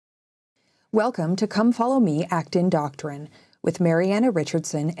Welcome to Come Follow Me, Act in Doctrine, with Mariana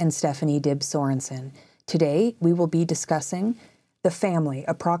Richardson and Stephanie Dibb Sorensen. Today, we will be discussing The Family,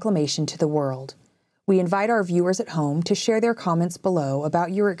 a Proclamation to the World. We invite our viewers at home to share their comments below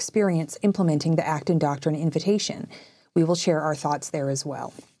about your experience implementing the Act in Doctrine invitation. We will share our thoughts there as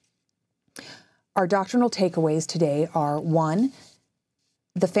well. Our doctrinal takeaways today are: 1,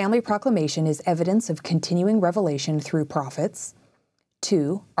 the Family Proclamation is evidence of continuing revelation through prophets.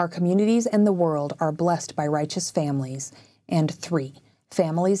 2, our communities and the world are blessed by righteous families. And 3,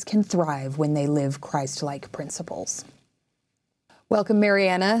 families can thrive when they live Christ-like principles. Welcome,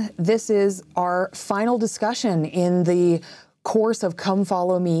 Mariana. This is our final discussion in the course of Come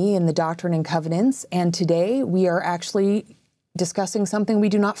Follow Me in the Doctrine and Covenants, and today we are actually discussing something we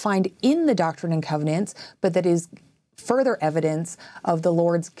do not find in the Doctrine and Covenants, but that is further evidence of the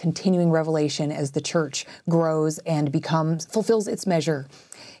Lord's continuing revelation as the church grows and fulfills its measure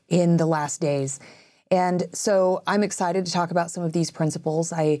in the last days. And so I'm excited to talk about some of these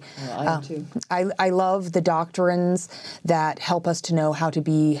principles. I am too. I love the doctrines that help us to know how to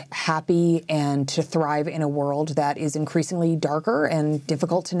be happy and to thrive in a world that is increasingly darker and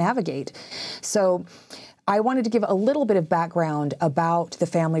difficult to navigate. So I wanted to give a little bit of background about the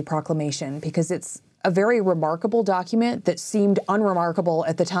Family Proclamation because it's a very remarkable document that seemed unremarkable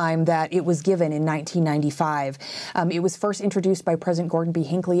at the time that it was given in 1995. It was first introduced by President Gordon B.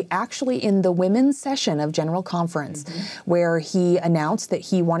 Hinckley actually in the women's session of General Conference, where he announced that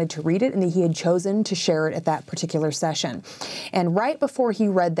he wanted to read it and that he had chosen to share it at that particular session. And right before he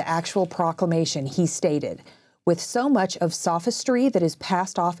read the actual proclamation, he stated, "With so much of sophistry that is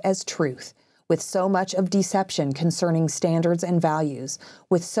passed off as truth, with so much of deception concerning standards and values,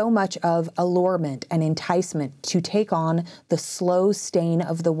 with so much of allurement and enticement to take on the slow stain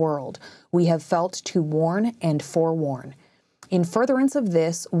of the world, we have felt to warn and forewarn. In furtherance of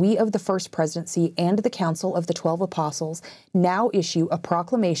this, we of the First Presidency and the Council of the 12 Apostles now issue a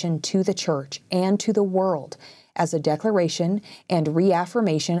proclamation to the Church and to the world as a declaration and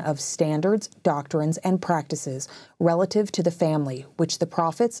reaffirmation of standards, doctrines, and practices relative to the family, which the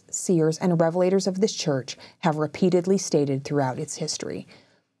prophets, seers, and revelators of this church have repeatedly stated throughout its history."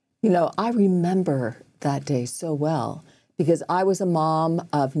 You know, I remember that day so well because I was a mom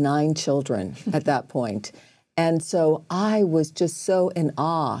of 9 children at that point. And so I was just so in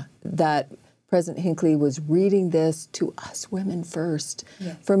awe that President Hinckley was reading this to us women first.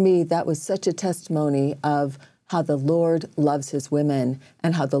 Yes. For me, that was such a testimony of how the Lord loves his women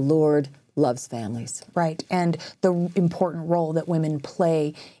and how the Lord loves families. Right, and the important role that women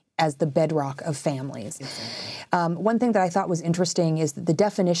play as the bedrock of families. Exactly. One thing that I thought was interesting is that the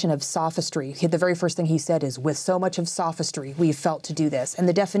definition of sophistry, the very first thing he said is, "With so much of sophistry, we've felt to do this." And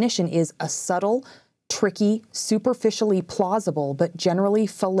the definition is a subtle, tricky, superficially plausible, but generally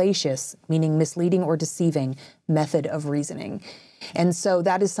fallacious, meaning misleading or deceiving, method of reasoning. And so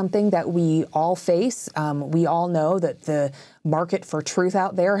that is something that we all face. We all know that the market for truth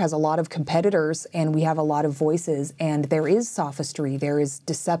out there has a lot of competitors and we have a lot of voices, and there is sophistry, there is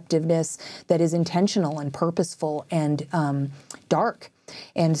deceptiveness that is intentional and purposeful and dark.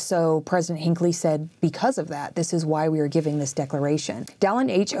 And so President Hinckley said, because of that, this is why we are giving this declaration.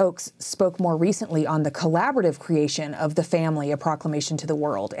 Dallin H. Oakes spoke more recently on the collaborative creation of the family, a proclamation to the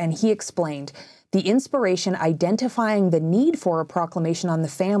world, and he explained, "The inspiration identifying the need for a proclamation on the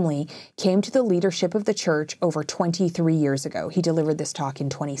family came to the leadership of the church over 23 years ago." He delivered this talk in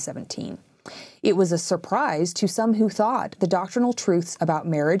 2017. "It was a surprise to some who thought the doctrinal truths about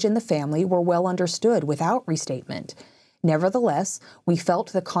marriage and the family were well understood without restatement. Nevertheless, we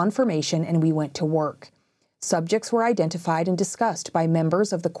felt the confirmation and we went to work. Subjects were identified and discussed by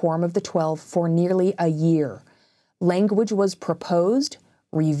members of the Quorum of the 12 for nearly a year. Language was proposed,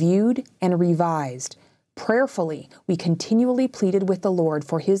 reviewed, and revised. Prayerfully, we continually pleaded with the Lord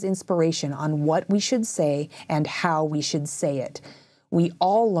for his inspiration on what we should say and how we should say it. We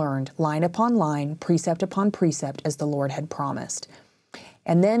all learned line upon line, precept upon precept, as the Lord had promised."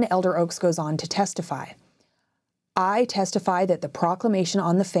 And then Elder Oakes goes on to testify, "I testify that the proclamation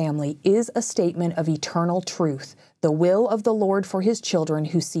on the family is a statement of eternal truth, the will of the Lord for his children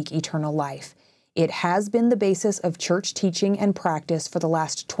who seek eternal life. It has been the basis of church teaching and practice for the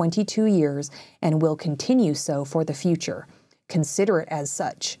last 22 years and will continue so for the future. Consider it as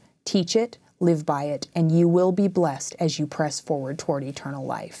such. Teach it, live by it, and you will be blessed as you press forward toward eternal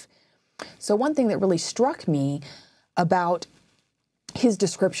life." So one thing that really struck me about his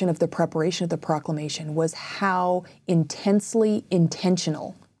description of the preparation of the proclamation was how intensely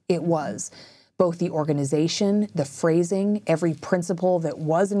intentional it was. both the organization, the phrasing, every principle that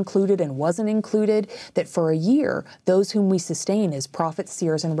was included and wasn't included, that for a year, those whom we sustain as prophets,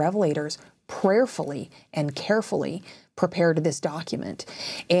 seers, and revelators prayerfully and carefully prepared this document.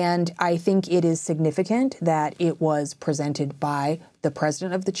 And I think it is significant that it was presented by the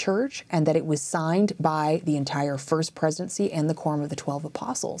president of the church and that it was signed by the entire first presidency and the quorum of the 12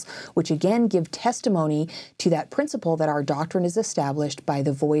 apostles, which again give testimony to that principle that our doctrine is established by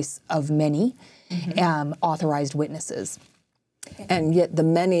the voice of many authorized witnesses. And yet the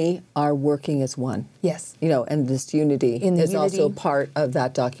many are working as one. Yes. You know, and this unity is also part of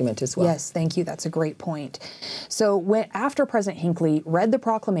that document as well. Yes, thank you. That's a great point. So after President Hinckley read the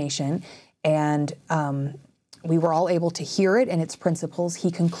proclamation and we were all able to hear it and its principles,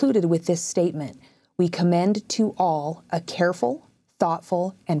 he concluded with this statement: "We commend to all a careful,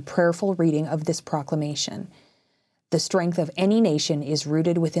 thoughtful, and prayerful reading of this proclamation. The strength of any nation is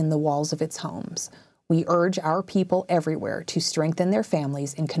rooted within the walls of its homes. We urge our people everywhere to strengthen their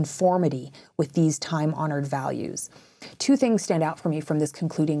families in conformity with these time-honored values." Two things stand out for me from this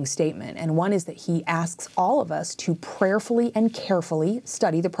concluding statement, and one is that he asks all of us to prayerfully and carefully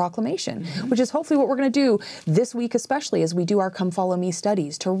study the proclamation, which is hopefully what we're going to do this week, especially as we do our Come Follow Me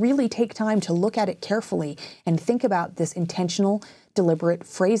studies, to really take time to look at it carefully and think about this intentional, deliberate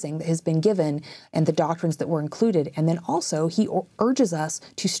phrasing that has been given and the doctrines that were included. And then also he urges us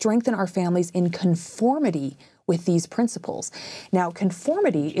to strengthen our families in conformity with these principles. Now,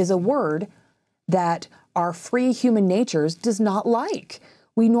 conformity is a word that our free human natures does not like.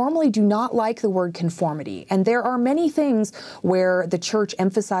 We normally do not like the word conformity. And there are many things where the church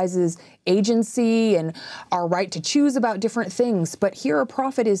emphasizes agency and our right to choose about different things. But here a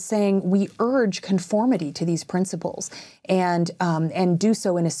prophet is saying we urge conformity to these principles and do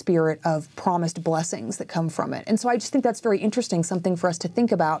so in a spirit of promised blessings that come from it. And so I just think that's very interesting, something for us to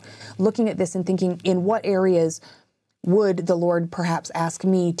think about, looking at this and thinking in what areas would the Lord perhaps ask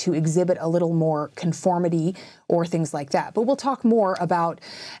me to exhibit a little more conformity or things like that. But we'll talk more about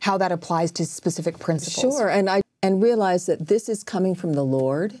how that applies to specific principles. Sure, and realize that this is coming from the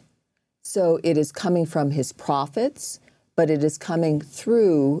Lord, so it is coming from his prophets, but it is coming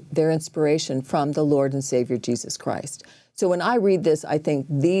through their inspiration from the Lord and Savior Jesus Christ. So when I read this, I think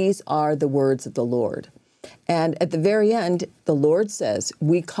these are the words of the Lord. And at the very end, the Lord says,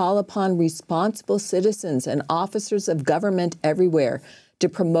 "We call upon responsible citizens and officers of government everywhere to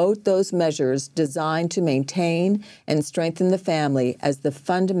promote those measures designed to maintain and strengthen the family as the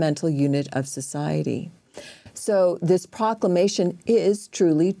fundamental unit of society." So this proclamation is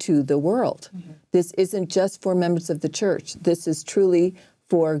truly to the world. This isn't just for members of the church. This is truly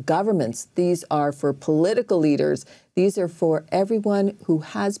for governments. These are for political leaders. These are for everyone who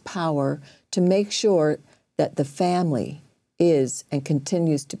has power to make sure that the family is and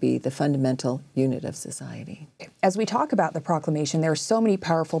continues to be the fundamental unit of society. As we talk about the proclamation, there are so many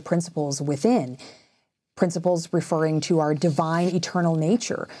powerful principles within, principles referring to our divine eternal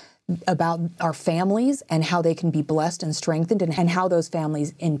nature, about our families and how they can be blessed and strengthened, and how those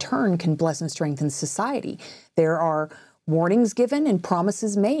families in turn can bless and strengthen society. There are warnings given and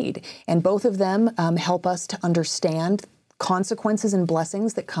promises made, and both of them help us to understand consequences and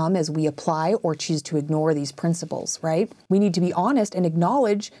blessings that come as we apply or choose to ignore these principles, right? We need to be honest and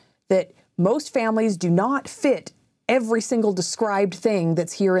acknowledge that most families do not fit every single described thing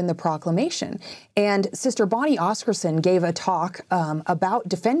that's here in the proclamation. And Sister Bonnie Oscarson gave a talk about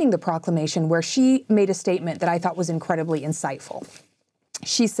defending the proclamation where she made a statement that I thought was incredibly insightful.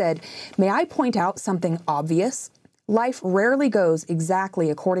 She said, "May I point out something obvious? Life rarely goes exactly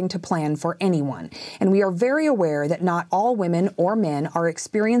according to plan for anyone, and we are very aware that not all women or men are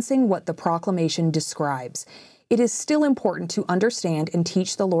experiencing what the proclamation describes. It is still important to understand and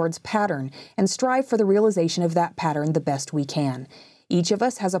teach the Lord's pattern and strive for the realization of that pattern the best we can. Each of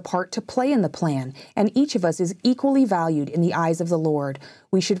us has a part to play in the plan, and each of us is equally valued in the eyes of the Lord.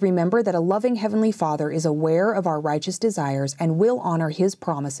 We should remember that a loving Heavenly Father is aware of our righteous desires and will honor His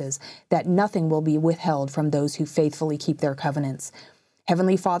promises, that nothing will be withheld from those who faithfully keep their covenants.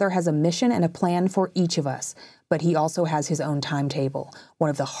 Heavenly Father has a mission and a plan for each of us, but He also has His own timetable. One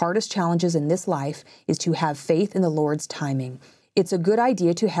of the hardest challenges in this life is to have faith in the Lord's timing. It's a good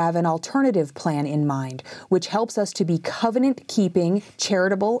idea to have an alternative plan in mind, which helps us to be covenant-keeping,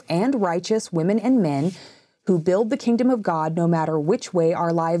 charitable, and righteous women and men who build the kingdom of God no matter which way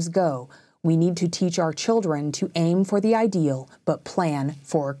our lives go. We need to teach our children to aim for the ideal, but plan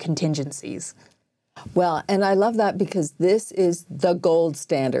for contingencies." Well, and I love that because this is the gold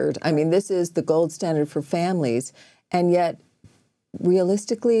standard. I mean, this is the gold standard for families, and yet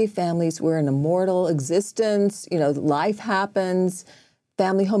realistically, families, we're in a mortal existence, you know, life happens,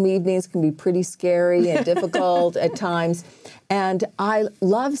 family home evenings can be pretty scary and difficult at times. And I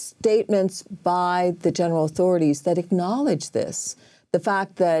love statements by the general authorities that acknowledge this. The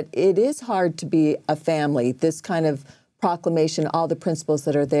fact that it is hard to be a family, this kind of proclamation, all the principles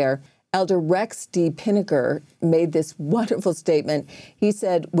that are there. Elder Rex D. Pinnaker made this wonderful statement. He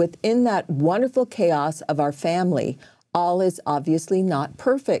said, within that wonderful chaos of our family, all is obviously not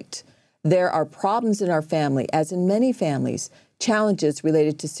perfect. There are problems in our family, as in many families, challenges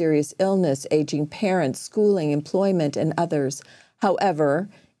related to serious illness, aging parents, schooling, employment, and others. However,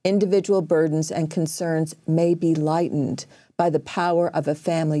 individual burdens and concerns may be lightened by the power of a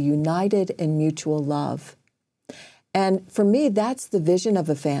family united in mutual love. And for me, that's the vision of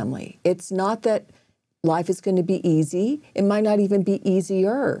a family. It's not that life is going to be easy. It might not even be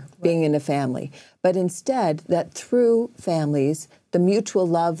easier being in a family. But instead, that through families, the mutual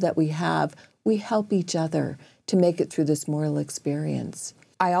love that we have, we help each other to make it through this moral experience.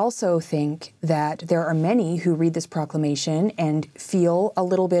 I also think that there are many who read this proclamation and feel a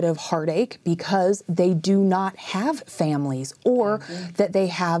little bit of heartache because they do not have families, or that they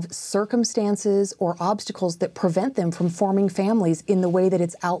have circumstances or obstacles that prevent them from forming families in the way that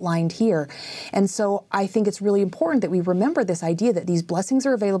it's outlined here. And so I think it's really important that we remember this idea that these blessings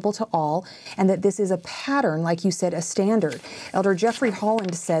are available to all and that this is a pattern, like you said, a standard. Elder Jeffrey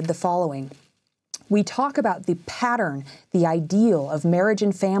Holland said the following: we talk about the pattern, the ideal of marriage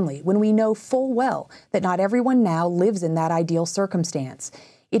and family when we know full well that not everyone now lives in that ideal circumstance.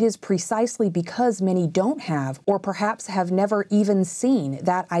 It is precisely because many don't have, or perhaps have never even seen,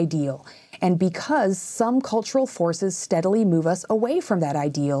 that ideal, and because some cultural forces steadily move us away from that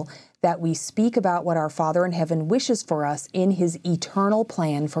ideal, that we speak about what our Father in heaven wishes for us in His eternal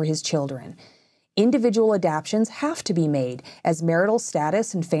plan for His children. Individual adaptations have to be made as marital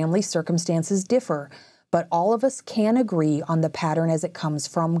status and family circumstances differ, but all of us can agree on the pattern as it comes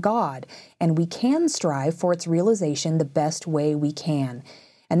from God, and we can strive for its realization the best way we can.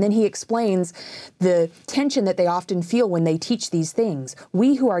 And then he explains the tension that they often feel when they teach these things.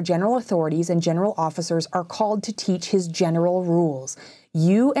 We who are general authorities and general officers are called to teach His general rules.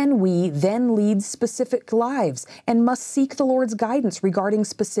 You and we then lead specific lives and must seek the Lord's guidance regarding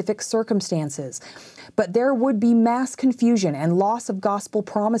specific circumstances. But there would be mass confusion and loss of gospel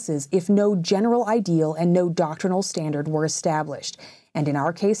promises if no general ideal and no doctrinal standard were established, and in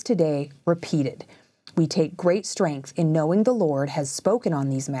our case today, repeated. We take great strength in knowing the Lord has spoken on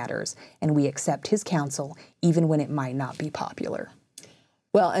these matters, and we accept His counsel even when it might not be popular.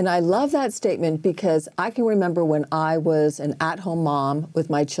 Well, and I love that statement because I can remember when I was an at-home mom with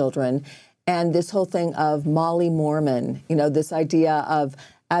my children, and this whole thing of Molly Mormon, this idea of,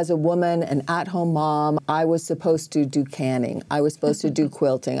 as a woman, an at-home mom, I was supposed to do canning. I was supposed to do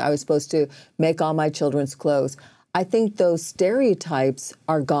quilting. I was supposed to make all my children's clothes. I think those stereotypes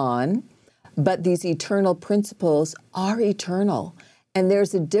are gone, but these eternal principles are eternal. And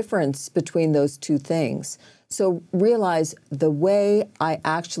there's a difference between those two things. So realize the way I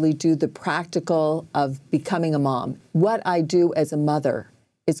actually do the practical of becoming a mom, what I do as a mother,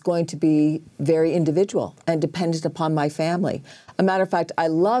 is going to be very individual and dependent upon my family. A matter of fact, I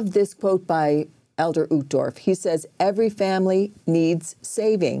love this quote by Elder Uchtdorf. He says, every family needs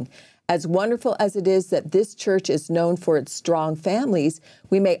saving. As wonderful as it is that this church is known for its strong families,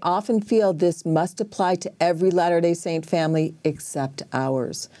 we may often feel this must apply to every Latter-day Saint family except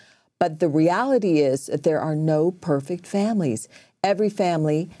ours. But the reality is that there are no perfect families. Every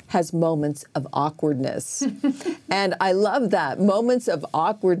family has moments of awkwardness. And I love that, moments of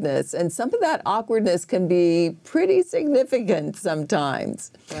awkwardness. And some of that awkwardness can be pretty significant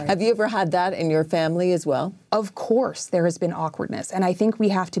sometimes. Right. Have you ever had that in your family as well? Of course, there has been awkwardness. And I think we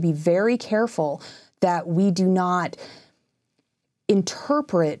have to be very careful that we do not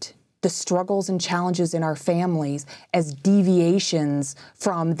interpret the struggles and challenges in our families as deviations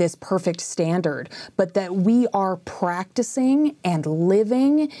from this perfect standard, but that we are practicing and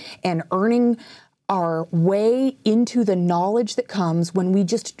living and earning our way into the knowledge that comes when we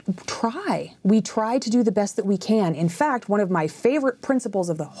just try. We try to do the best that we can. In fact, one of my favorite principles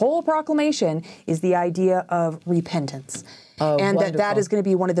of the whole proclamation is the idea of repentance. Oh, and wonderful. that is going to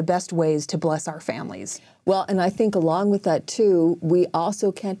be one of the best ways to bless our families. Well, and I think along with that, too, we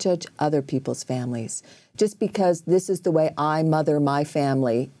also can't judge other people's families. Just because this is the way I mother my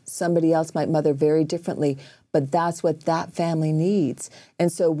family, somebody else might mother very differently, but that's what that family needs.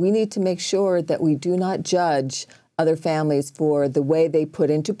 And so we need to make sure that we do not judge other families for the way they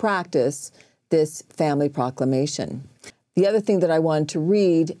put into practice this family proclamation. The other thing that I wanted to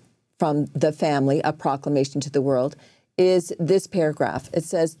read from the family, A Proclamation to the World, is this paragraph. It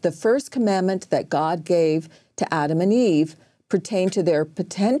says, the first commandment that God gave to Adam and Eve pertain to their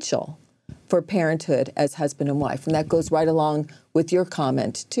potential for parenthood as husband and wife. And that goes right along with your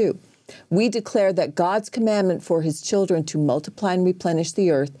comment, too. We declare that God's commandment for his children to multiply and replenish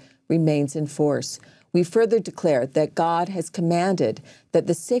the earth remains in force. We further declare that God has commanded that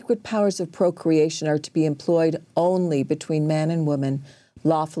the sacred powers of procreation are to be employed only between man and woman,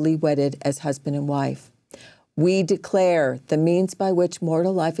 lawfully wedded as husband and wife. We declare the means by which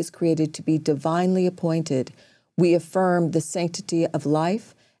mortal life is created to be divinely appointed. We affirm the sanctity of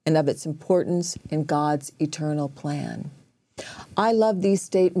life and of its importance in God's eternal plan. I love these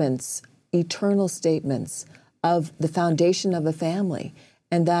statements, eternal statements of the foundation of a family,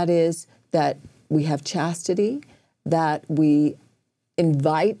 and that is that we have chastity, that we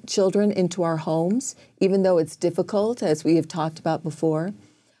invite children into our homes, even though it's difficult, as we have talked about before.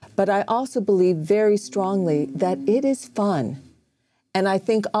 But I also believe very strongly that it is fun. And I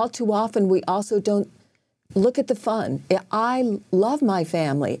think all too often we also don't look at the fun. I love my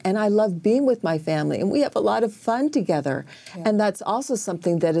family, and I love being with my family, and we have a lot of fun together. Yeah. And that's also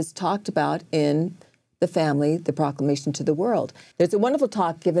something that is talked about in the family, the Proclamation to the World. There's a wonderful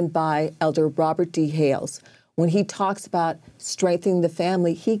talk given by Elder Robert D. Hales. When he talks about strengthening the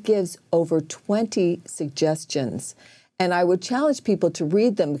family, he gives over 20 suggestions. And I would challenge people to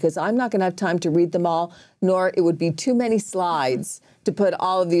read them, because I'm not going to have time to read them all, nor it would be too many slides to put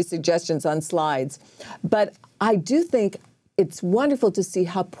all of these suggestions on slides. But I do think it's wonderful to see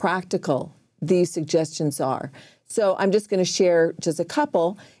how practical these suggestions are. So I'm just going to share just a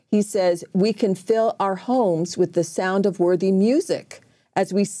couple. He says, we can fill our homes with the sound of worthy music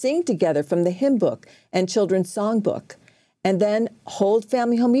as we sing together from the hymn book and children's songbook. And then hold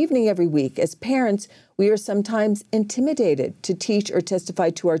family home evening every week. As parents, we are sometimes intimidated to teach or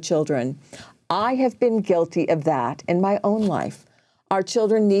testify to our children. I have been guilty of that in my own life. Our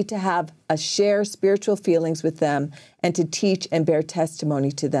children need to have a share spiritual feelings with them and to teach and bear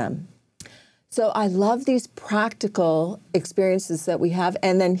testimony to them. So I love these practical experiences that we have.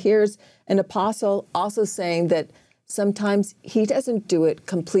 And then here's an apostle also saying that sometimes he doesn't do it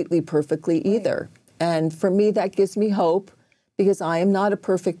completely perfectly either. And for me, that gives me hope, because I am not a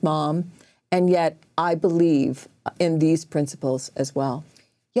perfect mom, and yet I believe in these principles as well.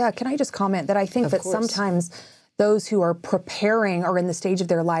 Yeah, can I just comment that I think that sometimes those who are preparing or in the stage of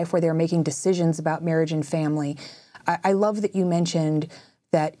their life where they're making decisions about marriage and family, I love that you mentioned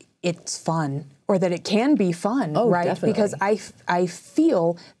that it's fun, or that it can be fun, right? Definitely. Because I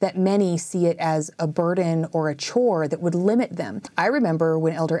feel that many see it as a burden or a chore that would limit them. I remember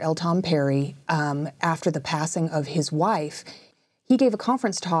when Elder L. Tom Perry, after the passing of his wife, he gave a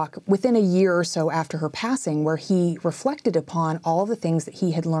conference talk within a year or so after her passing, where he reflected upon all the things that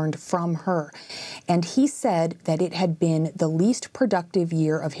he had learned from her. And he said that it had been the least productive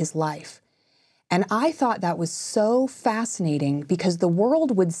year of his life. And I thought that was so fascinating, because the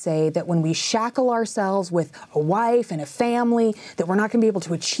world would say that when we shackle ourselves with a wife and a family, that we're not going to be able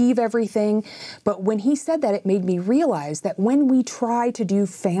to achieve everything. But when he said that, it made me realize that when we try to do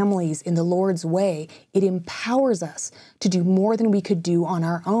families in the Lord's way, it empowers us to do more than we could do on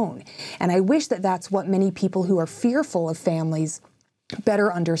our own. And I wish that that's what many people who are fearful of families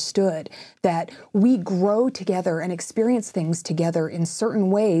better understood, that we grow together and experience things together in certain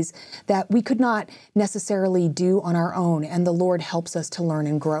ways that we could not necessarily do on our own, and the Lord helps us to learn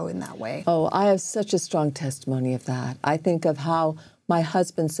and grow in that way. Oh, I have such a strong testimony of that. I think of how my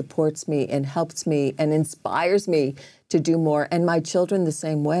husband supports me and helps me and inspires me to do more, and my children the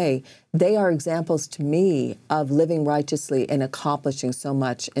same way. They are examples to me of living righteously and accomplishing so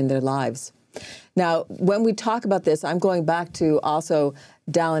much in their lives. Now, when we talk about this, I'm going back to also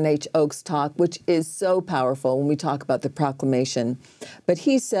Dallin H. Oak's talk, which is so powerful when we talk about the proclamation. But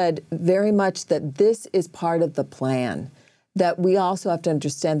he said very much that this is part of the plan, that we also have to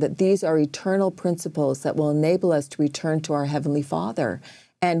understand that these are eternal principles that will enable us to return to our Heavenly Father.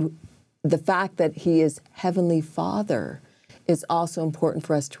 And the fact that He is Heavenly Father is also important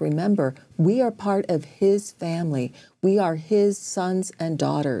for us to remember. We are part of His family. We are His sons and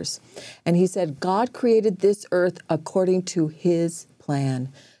daughters. And he said, God created this earth according to His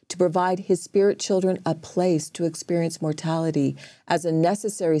plan, to provide His spirit children a place to experience mortality as a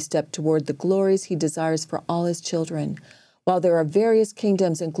necessary step toward the glories He desires for all His children. While there are various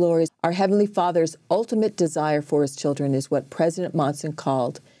kingdoms and glories, our Heavenly Father's ultimate desire for His children is what President Monson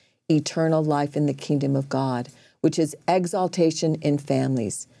called eternal life in the kingdom of God, which is exaltation in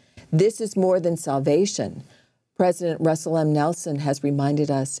families. This is more than salvation. President Russell M. Nelson has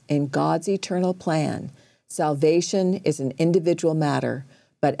reminded us, in God's eternal plan, salvation is an individual matter,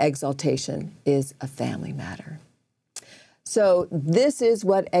 but exaltation is a family matter. So this is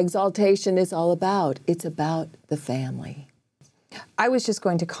what exaltation is all about. It's about the family. I was just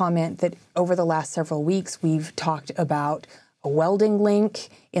going to comment that over the last several weeks, we've talked about a welding link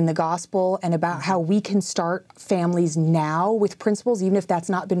in the gospel and about how we can start families now with principles, even if that's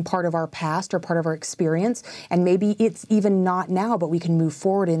not been part of our past or part of our experience. And maybe it's even not now, but we can move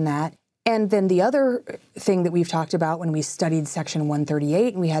forward in that. And then the other thing that we've talked about when we studied section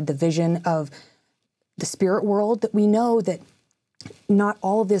 138 and we had the vision of the spirit world, that we know that not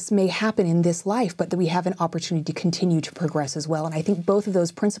all of this may happen in this life, but that we have an opportunity to continue to progress as well. And I think both of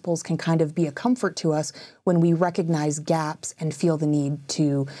those principles can kind of be a comfort to us when we recognize gaps and feel the need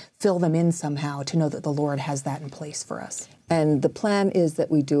to fill them in somehow, to know that the Lord has that in place for us. And the plan is that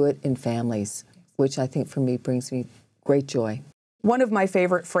we do it in families, which I think for me brings me great joy. One of my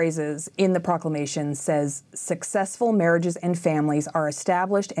favorite phrases in the proclamation says, successful marriages and families are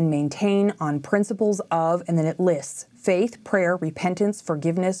established and maintained on principles of, and then it lists faith, prayer, repentance,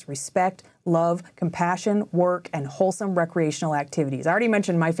 forgiveness, respect, love, compassion, work, and wholesome recreational activities. I already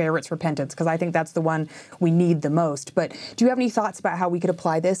mentioned my favorite's repentance because I think that's the one we need the most. But do you have any thoughts about how we could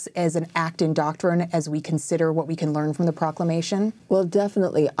apply this as an act in doctrine as we consider what we can learn from the proclamation? Well,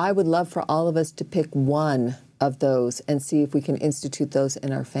 definitely. I would love for all of us to pick one of those and see if we can institute those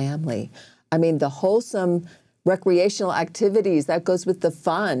in our family. I mean, the wholesome recreational activities, that goes with the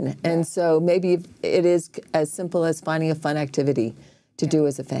fun. And so maybe it is as simple as finding a fun activity to do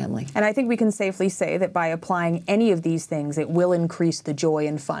as a family. And I think we can safely say that by applying any of these things, it will increase the joy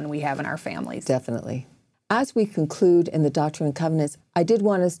and fun we have in our families. Definitely. As we conclude in the Doctrine and Covenants, I did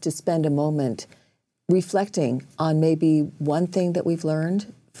want us to spend a moment reflecting on maybe one thing that we've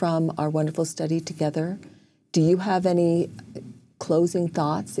learned from our wonderful study together. Do you have any closing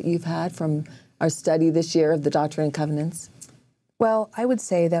thoughts that you've had from our study this year of the Doctrine and Covenants? Well, I would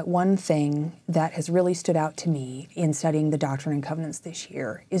say that one thing that has really stood out to me in studying the Doctrine and Covenants this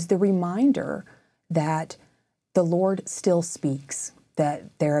year is the reminder that the Lord still speaks, that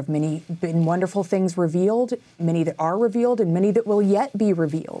there have been wonderful things revealed, many that are revealed, and many that will yet be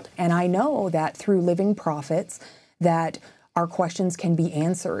revealed. And I know that through living prophets that our questions can be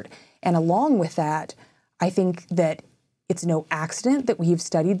answered. And along with that, I think that it's no accident that we've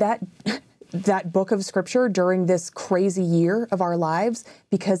studied that book of Scripture during this crazy year of our lives,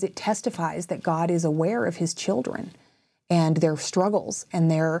 because it testifies that God is aware of His children and their struggles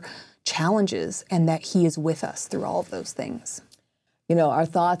and their challenges, and that He is with us through all of those things. You know, our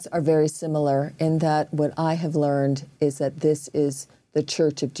thoughts are very similar in that what I have learned is that this is the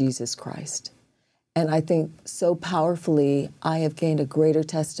Church of Jesus Christ. And I think so powerfully I have gained a greater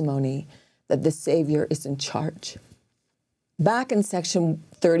testimony that the Savior is in charge. Back in section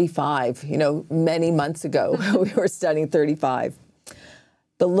 35, many months ago, we were studying 35.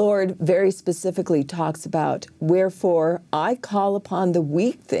 The Lord very specifically talks about, wherefore I call upon the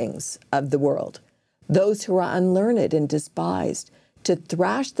weak things of the world, those who are unlearned and despised, to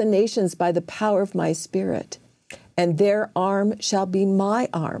thrash the nations by the power of my Spirit. And their arm shall be my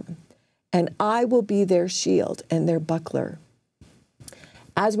arm, and I will be their shield and their buckler.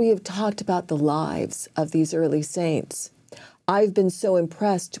 As we have talked about the lives of these early saints, I've been so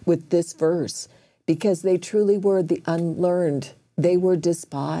impressed with this verse because they truly were the unlearned. They were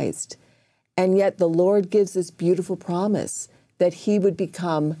despised. And yet the Lord gives this beautiful promise that He would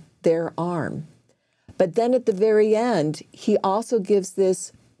become their arm. But then at the very end, He also gives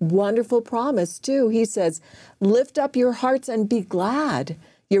this wonderful promise too. He says, lift up your hearts and be glad.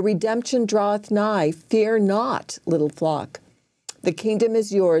 Your redemption draweth nigh. Fear not, little flock. The kingdom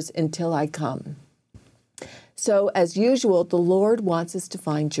is yours until I come. So, as usual, the Lord wants us to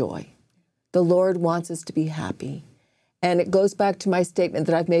find joy. The Lord wants us to be happy. And it goes back to my statement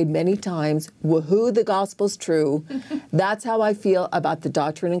that I've made many times, woohoo, the gospel's true. That's how I feel about the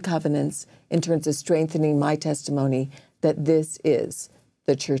Doctrine and Covenants in terms of strengthening my testimony that this is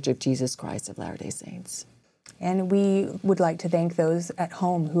the Church of Jesus Christ of Latter-day Saints. And we would like to thank those at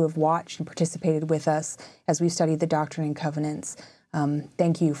home who have watched and participated with us as we studied the Doctrine and Covenants.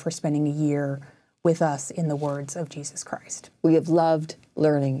 Thank you for spending a year with us in the words of Jesus Christ. We have loved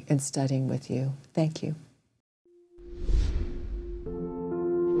learning and studying with you. Thank you.